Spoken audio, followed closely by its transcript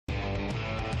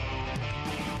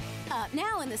Up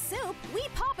now in the soup, we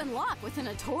pop and lock with a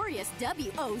notorious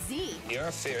WOZ. You're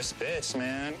a fierce bitch,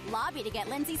 man. Lobby to get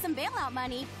Lindsay some bailout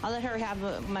money. I'll let her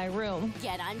have my room.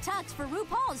 Get untucked for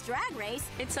RuPaul's Drag Race.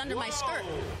 It's under my skirt.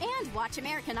 And watch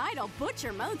American Idol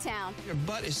butcher Motown. Your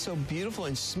butt is so beautiful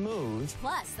and smooth.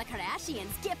 Plus, the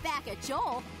Kardashians get back at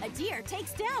Joel. A deer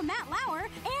takes down Matt Lauer.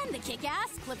 And the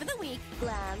kick-ass clip of the week.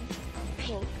 Glam,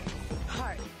 pink,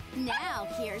 heart. Now,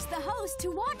 here's the host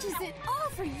who watches it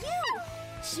all for you,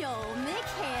 Joel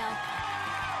McHale.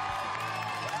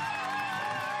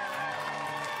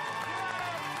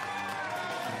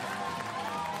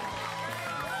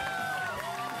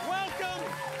 Welcome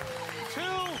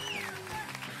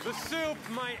to the soup.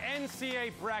 My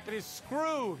NCAA bracket is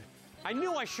screwed. I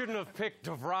knew I shouldn't have picked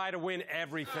DeVry to win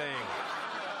everything.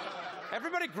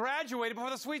 Everybody graduated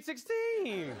before the Sweet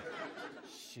 16.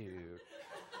 Shoot.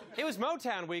 It was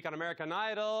Motown week on American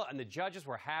Idol, and the judges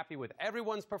were happy with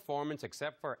everyone's performance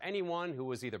except for anyone who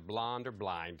was either blonde or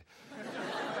blind.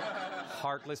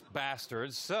 Heartless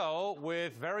bastards. So,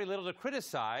 with very little to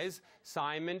criticize,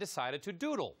 Simon decided to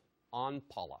doodle on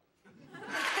Paula. Why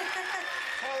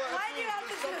do you have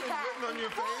to do that? On your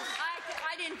face?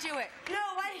 I didn't do it. No,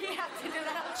 why do you have to do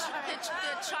that?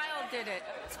 The child did it.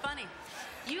 It's funny.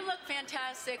 You look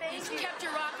fantastic. You kept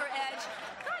your rocker edge.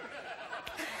 Good.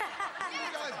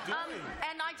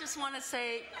 And I just want to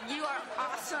say, you are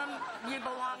awesome. You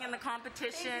belong in the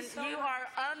competition. You are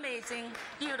amazing.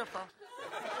 Beautiful.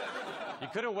 You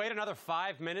couldn't wait another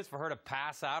 5 minutes for her to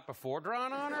pass out before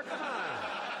drawing on her? Come on.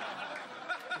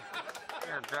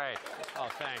 You're great. Oh,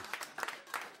 thanks.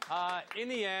 In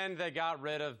the end, they got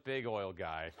rid of Big Oil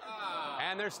Guy.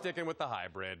 And they're sticking with the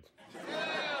hybrid.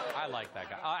 I like that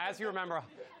guy. As you remember,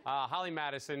 Holly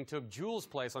Madison took Jewel's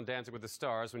place on Dancing with the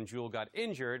Stars when Jewel got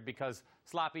injured because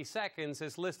sloppy seconds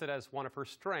is listed as one of her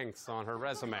strengths on her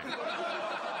resume.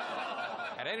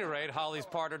 At any rate, Holly's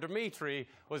partner, Dimitri,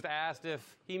 was asked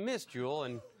if he missed Jewel,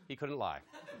 and he couldn't lie.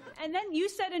 And then you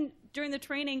said during the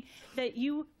training that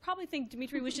you probably think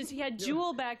Dimitri wishes he had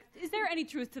Jewel back. Is there any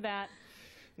truth to that?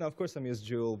 No, of course I miss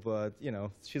Jewel, but, you know,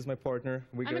 she's my partner.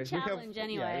 I'm a challenge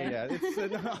anyway. Yeah, it's,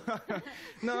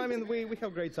 no, I mean, we have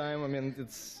a great time. I mean,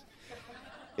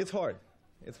 it's hard.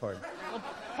 It's hard. Well,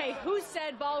 hey, who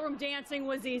said ballroom dancing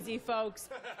was easy, folks?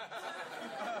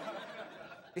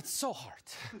 It's so hard.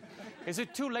 Is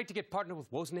it too late to get partnered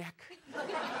with Wozniak?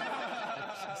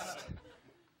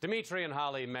 Dimitri and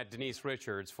Holly met Denise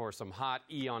Richards for some hot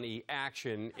E-on-E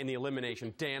action in the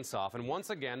elimination dance-off, and once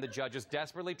again, the judges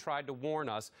desperately tried to warn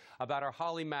us about our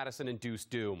Holly Madison-induced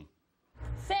doom.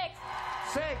 6.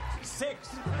 6. 6.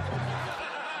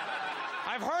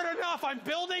 I've heard enough. I'm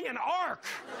building an ark.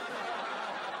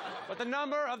 But the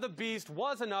number of the beast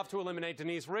was enough to eliminate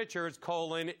Denise Richards,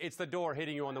 it's the door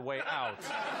hitting you on the way out.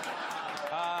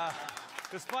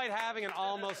 Despite having an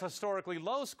almost historically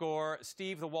low score,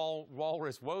 Steve the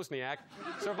Walrus Wozniak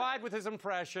survived with his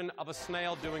impression of a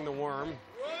snail doing the worm.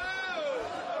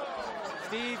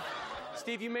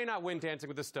 Steve, you may not win Dancing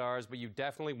with the Stars, but you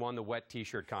definitely won the wet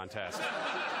T-shirt contest.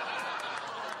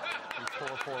 You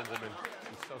poor woman.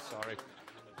 I'm so sorry.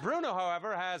 Bruno,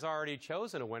 however, has already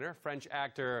chosen a winner, French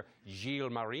actor Gilles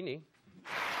Marini.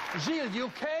 Gilles, you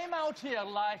came out here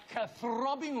like a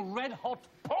throbbing red-hot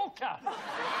poker.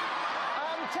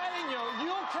 I'm telling you,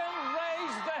 you can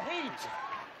raise the heat.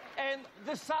 And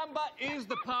the samba is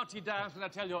the party dance, and I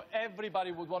tell you,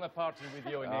 everybody would want to party with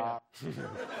you in here.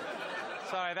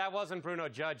 Sorry, that wasn't Bruno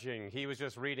judging. He was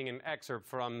just reading an excerpt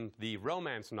from the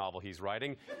romance novel he's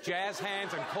writing, Jazz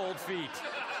Hands and Cold Feet.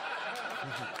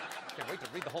 Can't wait to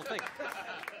read the whole thing.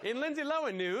 In Lindsay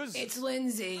Lohan news... It's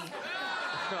Lindsay.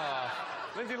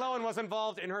 Lindsay Lohan was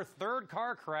involved in her third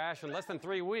car crash in less than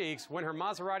 3 weeks when her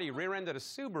Maserati rear-ended a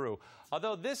Subaru,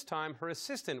 although this time her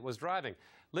assistant was driving.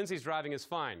 Lindsay's driving is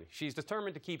fine. She's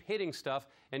determined to keep hitting stuff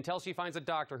until she finds a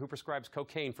doctor who prescribes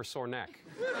cocaine for sore neck.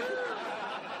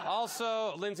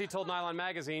 Also, Lindsay told Nylon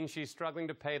Magazine she's struggling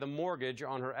to pay the mortgage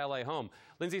on her L.A. home.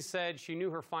 Lindsay said she knew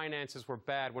her finances were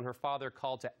bad when her father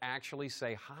called to actually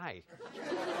say hi.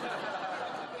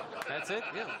 That's it?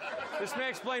 Yeah. This may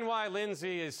explain why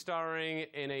Lindsay is starring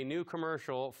in a new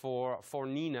commercial for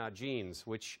Fornina jeans,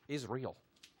 which is real.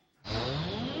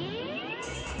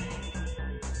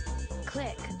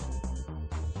 Click.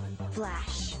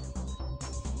 Flash.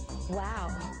 Wow.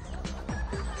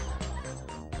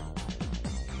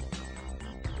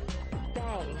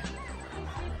 Bang.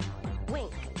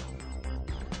 Wink.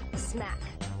 Smack.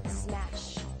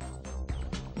 Smash.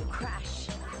 Crash.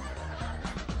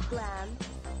 Glam.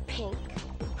 Pink.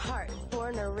 Heart.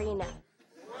 Born Arena.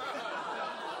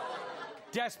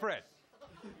 Desperate.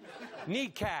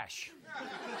 Need cash.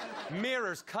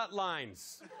 Mirrors cut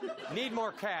lines. Need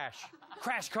more cash.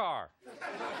 Crash car.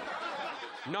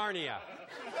 Narnia.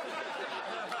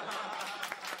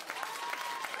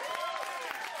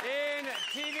 In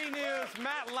TV news,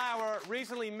 Matt Lauer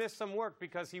recently missed some work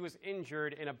because he was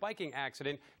injured in a biking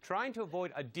accident trying to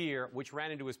avoid a deer which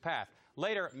ran into his path.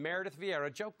 Later, Meredith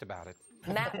Vieira joked about it.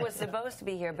 Matt was supposed to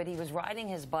be here, but he was riding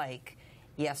his bike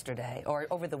yesterday, or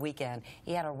over the weekend.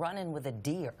 He had a run-in with a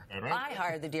deer. I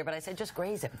hired the deer, but I said, just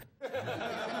graze him.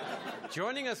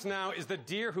 Joining us now is the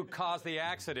deer who caused the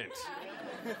accident.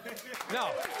 No.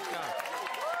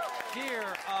 Deer,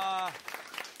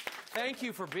 thank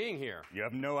you for being here. You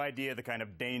have no idea the kind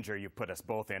of danger you put us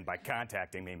both in by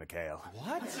contacting me, McHale.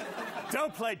 What?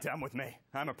 Don't play dumb with me.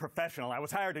 I'm a professional. I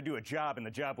was hired to do a job, and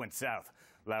the job went south.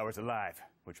 Lauer's alive,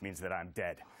 which means that I'm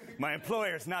dead. My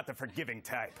employer's not the forgiving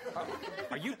type.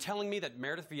 Are you telling me that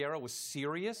Meredith Vieira was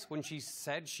serious when she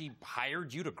said she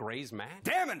hired you to graze Matt?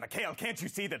 Damn it, McHale, can't you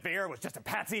see that Vieira was just a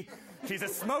patsy? She's a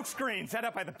smokescreen set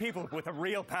up by the people with the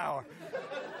real power.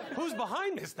 Who's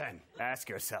behind this, then? Ask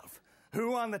yourself.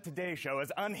 Who on the Today Show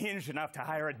is unhinged enough to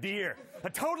hire a deer,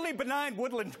 a totally benign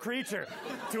woodland creature,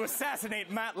 to assassinate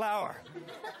Matt Lauer?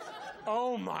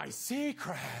 Oh, my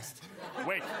Seacrest.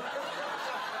 Wait,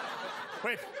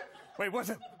 what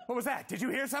was that? Did you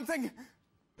hear something?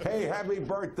 Hey, happy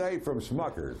birthday from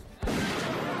Smuckers.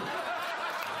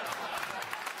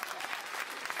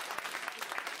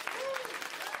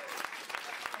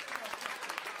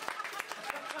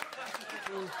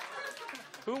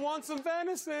 Who wants some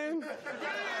venison?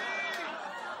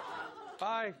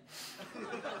 Bye.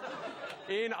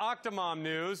 In Octomom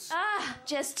news.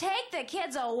 Just take the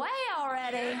kids away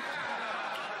already.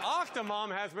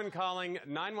 Octomom has been calling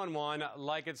 911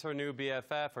 like it's her new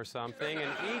BFF or something,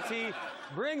 and E.T.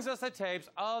 brings us the tapes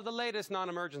of the latest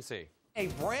non-emergency. A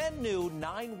brand new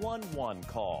 911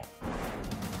 call.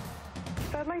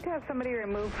 So I'd like to have somebody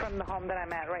removed from the home that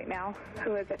I'm at right now.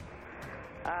 Who is it?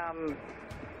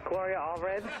 Gloria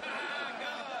Allred.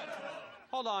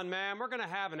 Hold on, ma'am. We're going to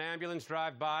have an ambulance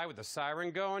drive by with the siren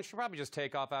going. She'll probably just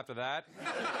take off after that.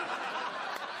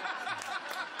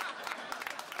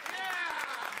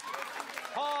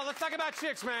 Oh, let's talk about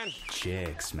chicks, man.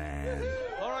 Chicks, man.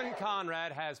 Lauren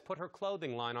Conrad has put her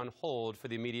clothing line on hold for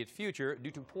the immediate future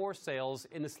due to poor sales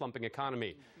in the slumping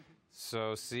economy.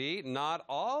 So, see, not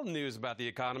all news about the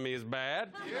economy is bad.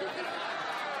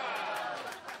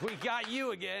 We got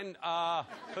you again.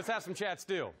 Let's have some chat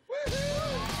still.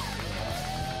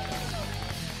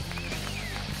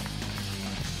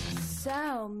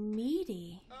 So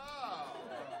meaty.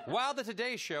 While the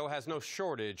Today Show has no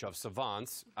shortage of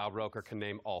savants, Al Roker can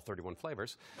name all 31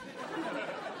 flavors,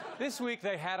 this week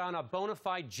they had on a bona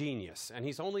fide genius, and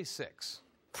he's only 6.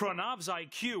 Pranav's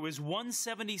IQ is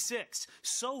 176,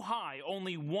 so high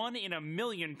only 1 in a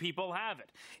million people have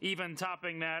it, even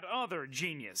topping that other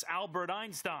genius, Albert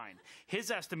Einstein. His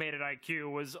estimated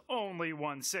IQ was only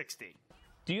 160.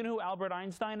 Do you know who Albert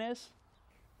Einstein is?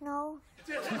 No.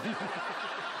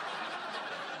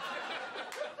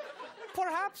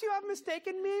 Perhaps you have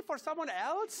mistaken me for someone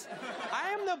else? I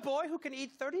am the boy who can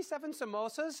eat 37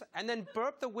 samosas and then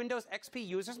burp the Windows XP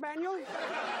user's manual?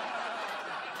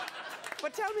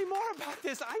 But tell me more about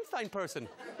this Einstein person.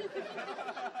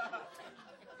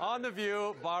 On The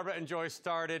View, Barbara and Joy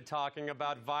started talking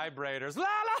about vibrators. La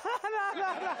la la la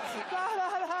la la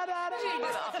la la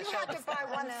la. You have to buy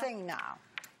one thing now.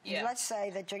 Yeah. Let's say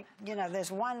that you know,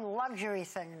 there's one luxury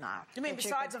thing now. You mean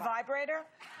besides a vibrator?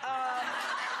 Well,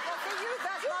 for you,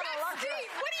 that's not a luxury.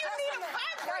 What do you need a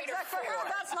vibrator for? For her,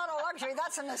 that's not a luxury.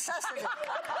 That's a necessity.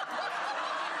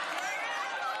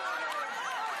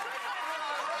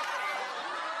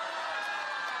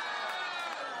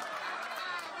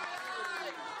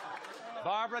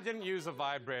 Barbara didn't use a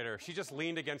vibrator. She just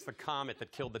leaned against the comet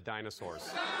that killed the dinosaurs.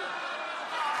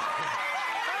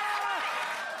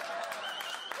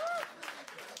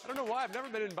 I don't know why. I've never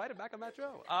been invited back on that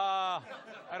show. I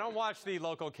don't watch the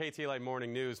local KTLA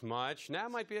morning news much. Now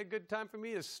might be a good time for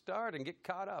me to start and get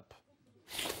caught up.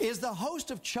 Is the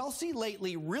host of Chelsea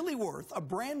Lately really worth a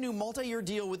brand new multi-year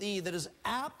deal with E that is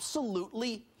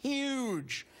absolutely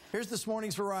huge? Here's this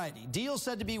morning's variety. Deal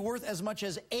said to be worth as much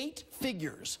as 8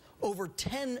 figures, over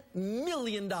 $10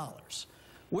 million,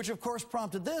 which of course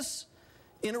prompted this.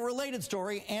 In a related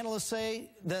story, analysts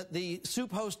say that the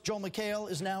Soup host Joel McHale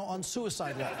is now on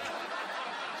suicide watch.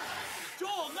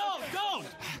 Joel,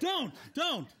 no,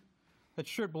 don't. That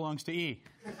shirt belongs to E.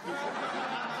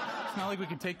 It's not like we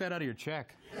can take that out of your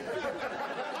check.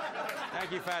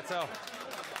 Thank you, Fatso.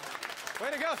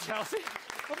 Way to go, Chelsea.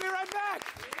 We'll be right back.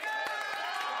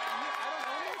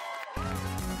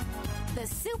 The The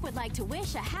Soup would like to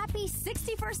wish a happy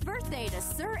 61st birthday to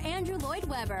Sir Andrew Lloyd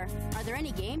Webber. Are there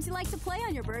any games you like to play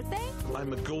on your birthday?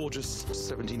 I'm a gorgeous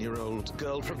 17-year-old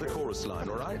girl from the chorus line,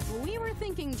 all right? We were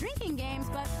thinking drinking games,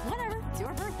 but whatever, it's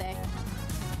your birthday.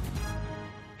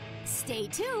 Stay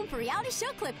tuned for reality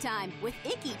show clip time with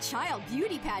icky child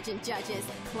beauty pageant judges,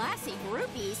 classy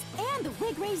groupies, and the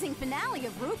wig-raising finale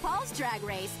of RuPaul's Drag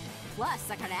Race. Plus,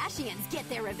 the Kardashians get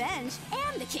their revenge,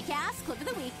 and the kick-ass clip of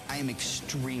the week. I am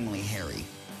extremely hairy.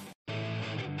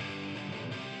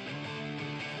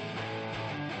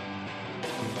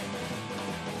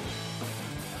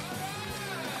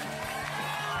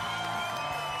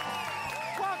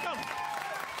 Welcome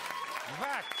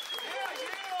back.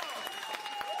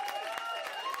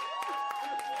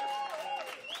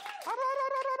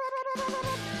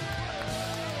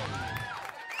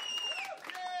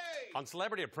 On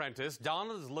Celebrity Apprentice,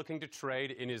 Donald is looking to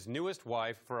trade in his newest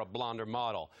wife for a blonder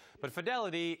model. But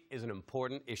fidelity is an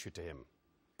important issue to him.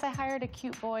 I hired a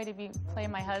cute boy to play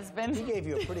my husband. He gave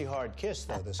you a pretty hard kiss,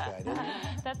 though, this guy, didn't he?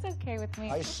 That's okay with me.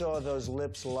 I saw those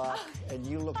lips lock, and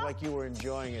you look like you were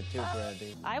enjoying it too,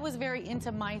 Brandy. I was very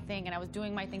into my thing, and I was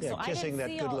doing my thing, Yeah, so I kissing didn't that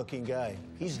see good-looking guy.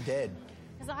 He's dead.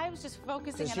 Because I was just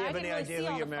focusing, Does and he I have didn't any really idea see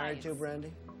who all you're the married fights. to,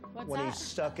 Brandy? What's When he that?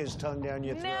 stuck his tongue down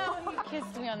your throat? No, he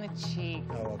kissed me on the cheek.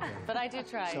 Oh, okay. But I did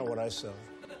try. That's not what I saw.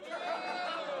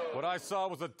 What I saw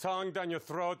was a tongue down your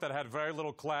throat that had very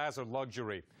little class or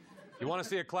luxury. You want to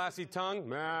see a classy tongue?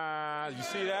 Nah, you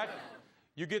see that?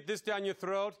 You get this down your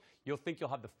throat, you'll think you'll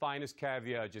have the finest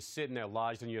caviar just sitting there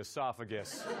lodged in your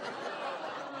esophagus.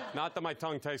 Not that my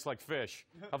tongue tastes like fish.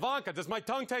 Ivanka, does my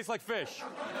tongue taste like fish?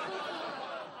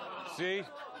 See?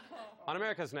 On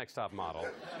America's Next Top Model,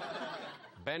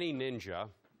 Benny Ninja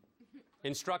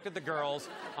instructed the girls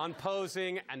on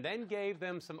posing and then gave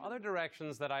them some other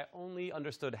directions that I only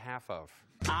understood half of.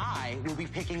 I will be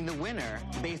picking the winner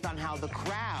based on how the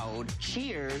crowd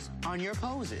cheers on your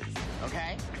poses,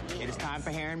 okay? It is time for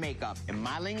hair and makeup. In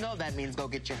my lingo, that means go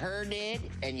get your hair did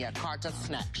and your carta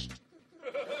snatched.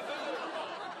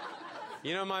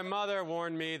 You know, my mother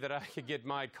warned me that I could get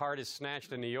my cardist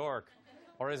snatched in New York.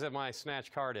 Or is it my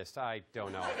snatch cardist? I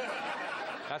don't know.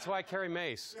 That's why I carry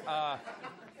mace.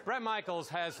 Bret Michaels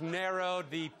has narrowed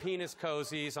the penis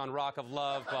cozies on Rock of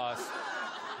Love bus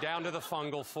down to the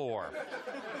fungal 4.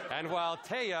 And while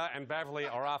Taya and Beverly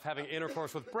are off having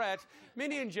intercourse with Bret,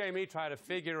 Mindy and Jamie try to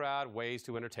figure out ways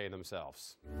to entertain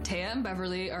themselves. Taya and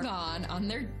Beverly are gone on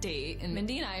their date, and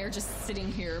Mindy and I are just sitting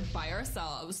here by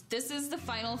ourselves. This is the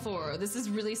final 4. This is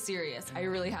really serious. I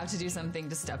really have to do something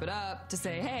to step it up, to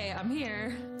say, hey, I'm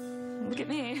here. Look at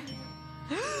me.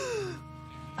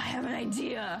 I have an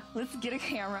idea. Let's get a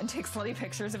camera and take slutty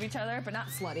pictures of each other, but not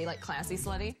slutty, like classy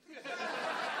slutty.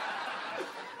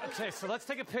 Okay, so let's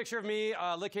take a picture of me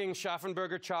licking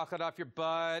Schaffenburger chocolate off your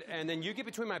butt, and then you get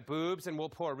between my boobs, and we'll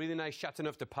pour a really nice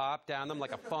Chateauneuf de Pop down them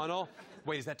like a funnel.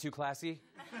 Wait, is that too classy?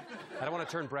 I don't want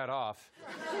to turn Brett off.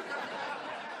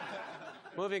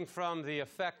 Moving from the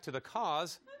effect to the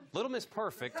cause, Little Miss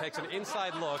Perfect takes an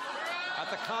inside look at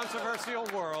the controversial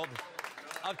world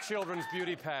of children's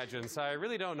beauty pageants. I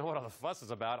really don't know what all the fuss is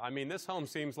about. I mean, this home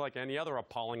seems like any other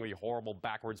appallingly horrible,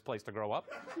 backwards place to grow up.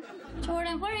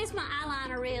 Jordan, where is my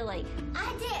eyeliner really?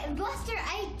 I did. Buster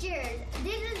ate yours.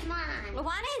 This is mine. Well,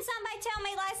 why didn't somebody tell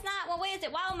me last night when we was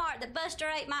at Walmart that Buster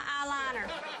ate my eyeliner?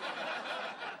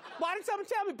 Why didn't someone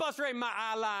tell me Buster ate my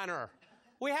eyeliner?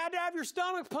 We had to have your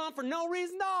stomach pumped for no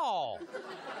reason at all.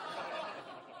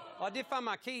 Well, I did find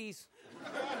my keys.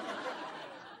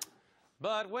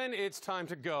 But when it's time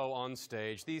to go on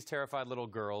stage, these terrified little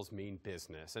girls mean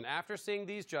business. And after seeing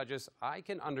these judges, I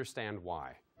can understand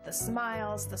why. The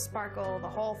smiles, the sparkle, the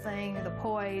whole thing, the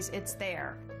poise, it's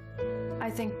there. I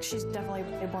think she's definitely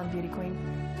a born beauty queen.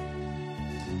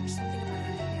 There's something about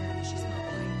her hair. She's not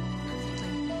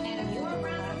perfectly. And you're around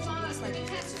the applause like a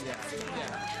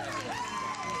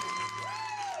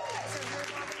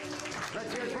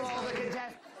Let's hear it for all the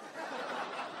contestants.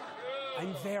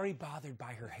 I'm very bothered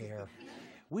by her hair.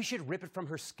 We should rip it from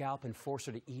her scalp and force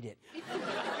her to eat it.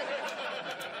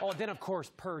 Oh, then, of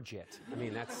course, purge it. I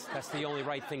mean, that's the only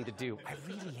right thing to do. I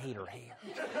really hate her hair.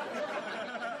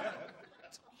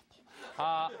 It's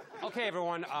awful. Okay,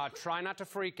 everyone, try not to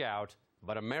freak out,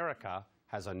 but America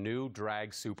has a new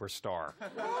drag superstar.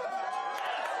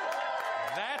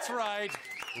 That's right.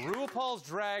 RuPaul's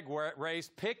Drag Race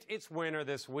picked its winner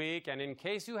this week, and in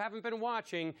case you haven't been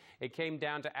watching, it came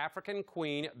down to African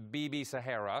queen Bibi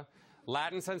Sahara,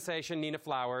 Latin sensation Nina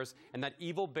Flowers, and that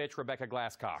evil bitch Rebecca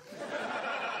Glasscock.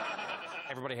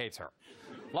 Everybody hates her.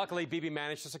 Luckily, Bibi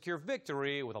managed to secure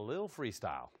victory with a little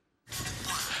freestyle.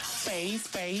 Face,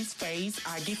 face, face,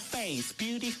 I get face,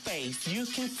 beauty face. You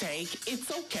can take, it's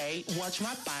okay. Watch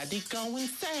my body go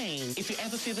insane. If you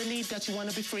ever feel the need that you want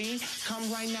to be free,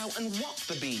 come right now and walk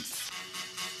the beat.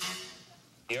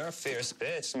 You're a fierce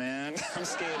bitch, man. I'm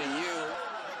scared of you.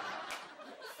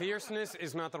 Fierceness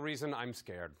is not the reason I'm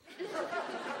scared.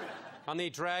 On the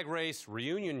Drag Race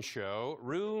reunion show,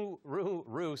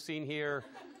 Rue, seen here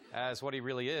as what he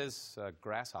really is, a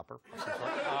grasshopper,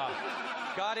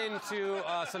 got into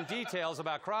some details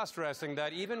about cross-dressing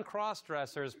that even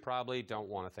cross-dressers probably don't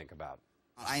want to think about.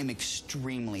 I am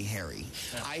extremely hairy.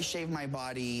 I shave my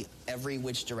body every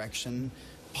which direction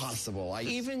possible.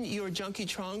 Even your junkie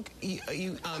trunk,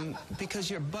 because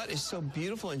your butt is so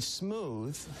beautiful and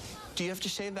smooth, do you have to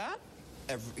shave that?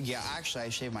 Yeah, actually, I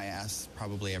shave my ass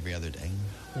probably every other day.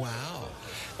 Wow.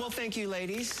 Well, thank you,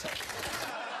 ladies.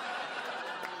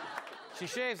 She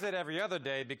shaves it every other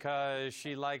day because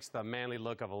she likes the manly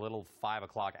look of a little 5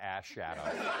 o'clock ass shadow.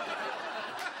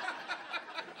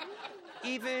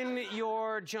 Even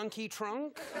your junkie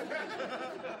trunk?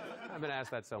 I've been asked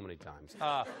that so many times.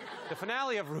 The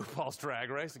finale of RuPaul's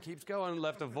Drag Race, it keeps going,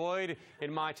 left a void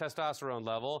in my testosterone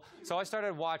level, so I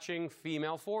started watching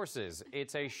Female Forces.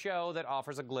 It's a show that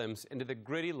offers a glimpse into the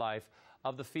gritty life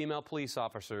of the female police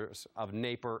officers of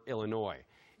Naper, Illinois,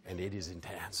 and it is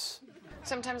intense.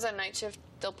 Sometimes on night shift,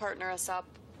 they'll partner us up,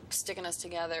 sticking us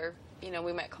together. You know,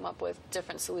 we might come up with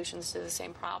different solutions to the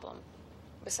same problem.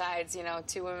 Besides, you know,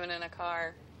 2 women in a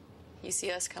car, you see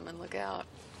us coming, look out.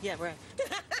 Yeah, right.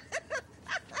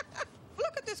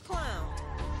 Look at this clown.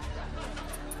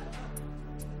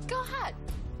 Go ahead.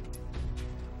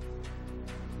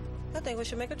 I think we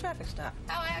should make a traffic stop.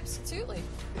 Oh, absolutely.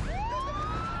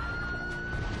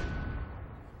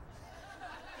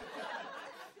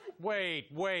 Wait.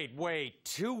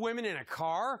 2 women in a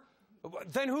car?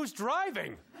 Then who's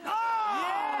driving? Oh!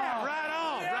 Yeah, right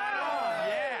on.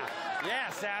 Yeah,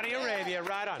 Saudi Arabia,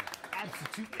 right on.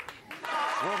 Absolutely.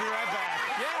 We'll be right back.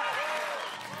 Yeah.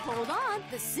 Hold on,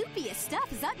 the soupiest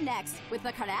stuff is up next with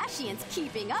the Kardashians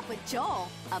keeping up with Joel,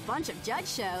 a bunch of judge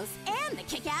shows, and the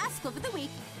kick-ass clip of the week.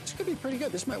 This could be pretty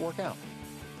good. This might work out.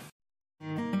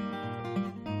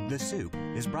 The Soup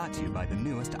is brought to you by the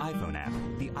newest iPhone app,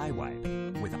 the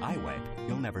iWipe. With iWipe,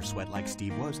 you'll never sweat like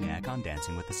Steve Wozniak on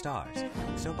Dancing with the Stars.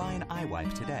 So buy an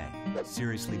iWipe today.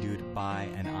 Seriously, dude, buy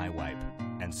an iWipe.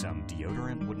 And some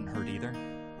deodorant wouldn't hurt either.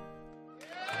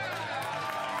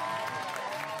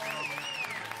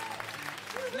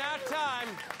 Now time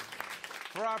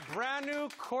for our brand new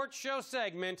court show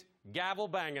segment, Gavel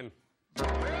Bangin'.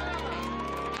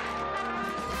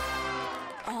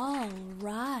 All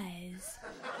rise.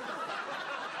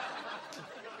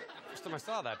 First time I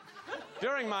saw that.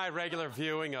 During my regular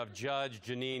viewing of Judge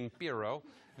Jeanine Pirro,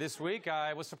 this week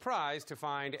I was surprised to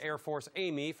find Air Force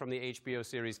Amy from the HBO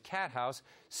series Cat House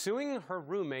suing her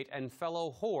roommate and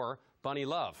fellow whore, Bunny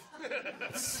Love.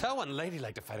 It's so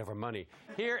unladylike to fight over money.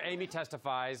 Here, Amy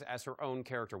testifies as her own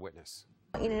character witness.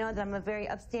 You know that I'm a very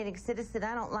upstanding citizen.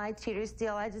 I don't lie, cheat, or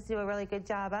steal. I just do a really good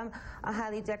job. I'm a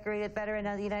highly decorated veteran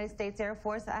of the United States Air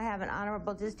Force. I have an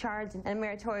honorable discharge and a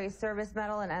meritorious service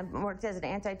medal, and I've worked as an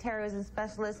anti-terrorism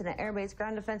specialist and an air-based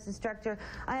ground defense instructor.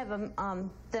 I have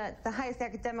the highest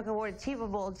academic award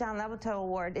achievable, John Labateau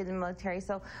Award in the military.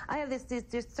 So I have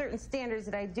there's certain standards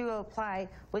that I do apply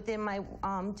within my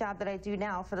job that I do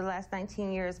now for the last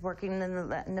 19 years working in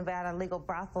the Nevada legal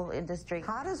brothel industry.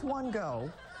 How does one go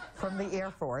from the Air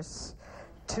Force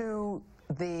to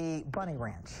the Bunny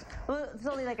Ranch? Well, it's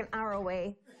only like an hour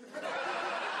away.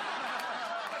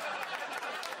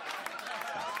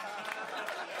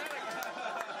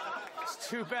 It's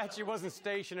too bad she wasn't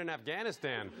stationed in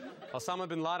Afghanistan. Osama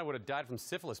bin Laden would have died from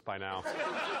syphilis by now.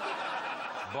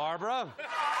 Barbara?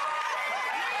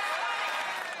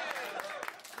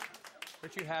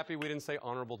 Aren't you happy we didn't say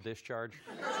honorable discharge?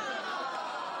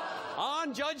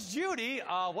 On Judge Judy,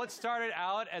 what started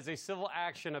out as a civil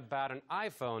action about an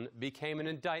iPhone became an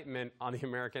indictment on the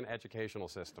American educational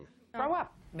system. Grow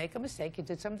up. Make a mistake. You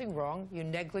did something wrong. You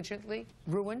negligently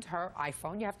ruined her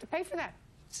iPhone. You have to pay for that.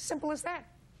 It's as simple as that.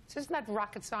 This isn't that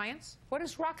rocket science. What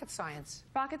is rocket science?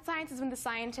 Rocket science is when the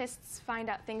scientists find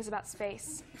out things about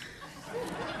space.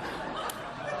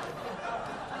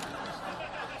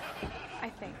 I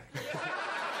think.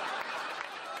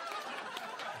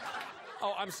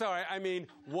 Oh, I'm sorry. I mean,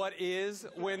 what is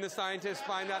when the scientists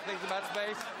find out things about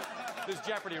space? There's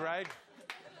Jeopardy, right?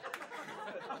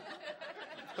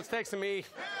 Let's take some E.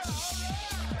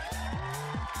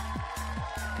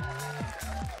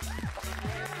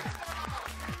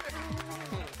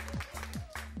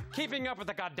 Keeping up with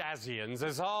the Kardashians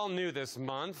is all new this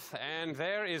month, and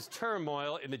there is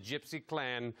turmoil in the Gypsy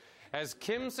clan as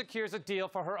Kim secures a deal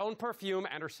for her own perfume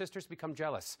and her sisters become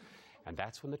jealous. And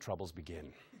that's when the troubles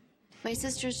begin. My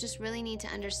sisters just really need to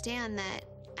understand that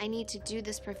I need to do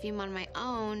this perfume on my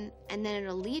own, and then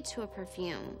it'll lead to a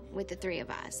perfume with the three of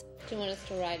us. Do you want us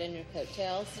to ride on your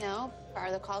coattails? No. Are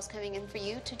the calls coming in for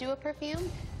you to do a perfume?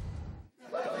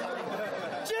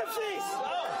 Gypsies!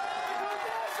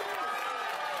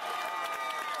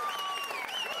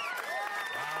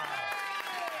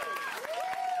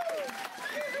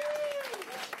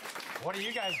 What are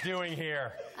you guys doing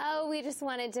here? Oh, we just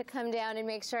wanted to come down and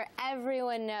make sure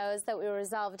everyone knows that we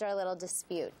resolved our little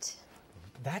dispute.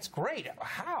 That's great.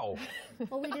 How?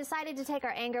 Well, we decided to take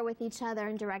our anger with each other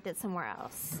and direct it somewhere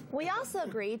else. We also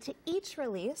agreed to each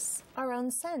release our own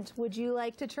scent. Would you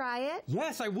like to try it?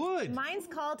 Yes, I would. Mine's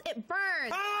called It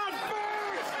Burns. Ah, it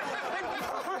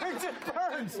burns! It burns! It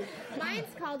burns!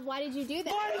 Mine's called Why Did You Do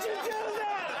That? Why did you do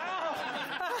that?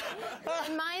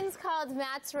 And mine's called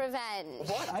Matt's Revenge.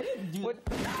 What? I didn't do it.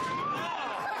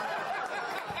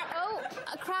 Oh,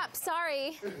 crap,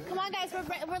 sorry. Come on, guys,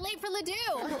 we're late for Ledoux.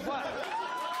 What?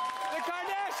 The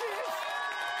Kardashians!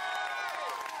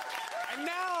 And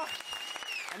now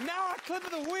our clip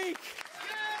of the week.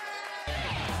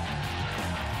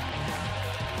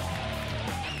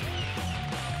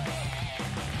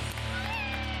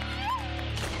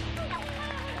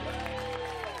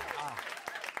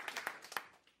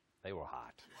 They were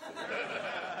hot.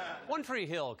 One Tree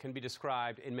Hill can be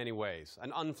described in many ways.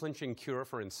 An unflinching cure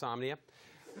for insomnia,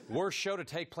 worst show to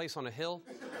take place on a hill,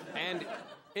 and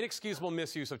inexcusable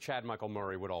misuse of Chad Michael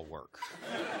Murray would all work.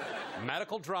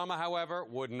 Medical drama, however,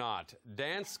 would not.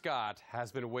 Dan Scott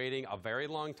has been waiting a very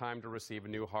long time to receive a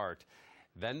new heart.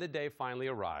 Then the day finally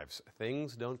arrives.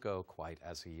 Things don't go quite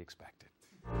as he expected.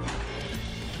 Dr.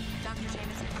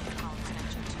 Jameson, please call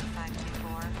extension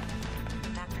 2524.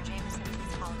 Dr. Jameson,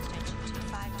 please call extension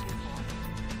 2524.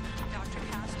 Dr.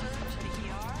 Casper to the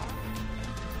ER.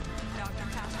 Dr.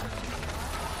 Casper to the ER.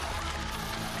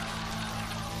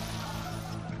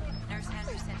 Nurse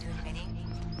Henderson to admitting.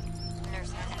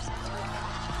 Nurse Henderson to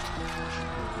admitting.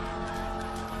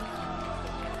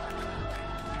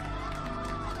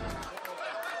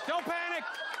 Don't panic!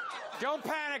 Don't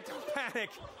panic! Don't panic!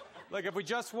 Look, if we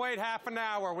just wait half an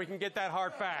hour, we can get that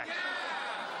heart back.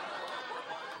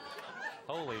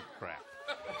 Holy crap.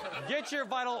 Get your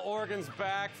vital organs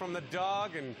back from the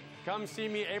dog and come see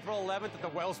me April 11th at the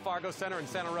Wells Fargo Center in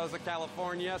Santa Rosa,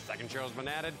 California. Second show's been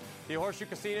added. The Horseshoe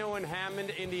Casino in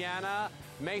Hammond, Indiana.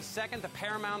 May 2nd, the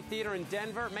Paramount Theater in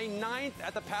Denver. May 9th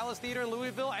at the Palace Theater in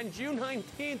Louisville. And June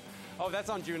 19th. Oh, that's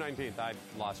on June 19th. I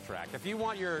lost track. If you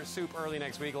want your soup early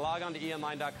next week, log on to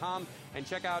eonline.com and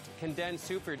check out condensed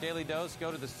soup for your daily dose.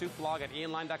 Go to the soup blog at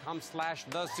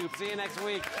eonline.com/thesoup. See you next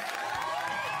week.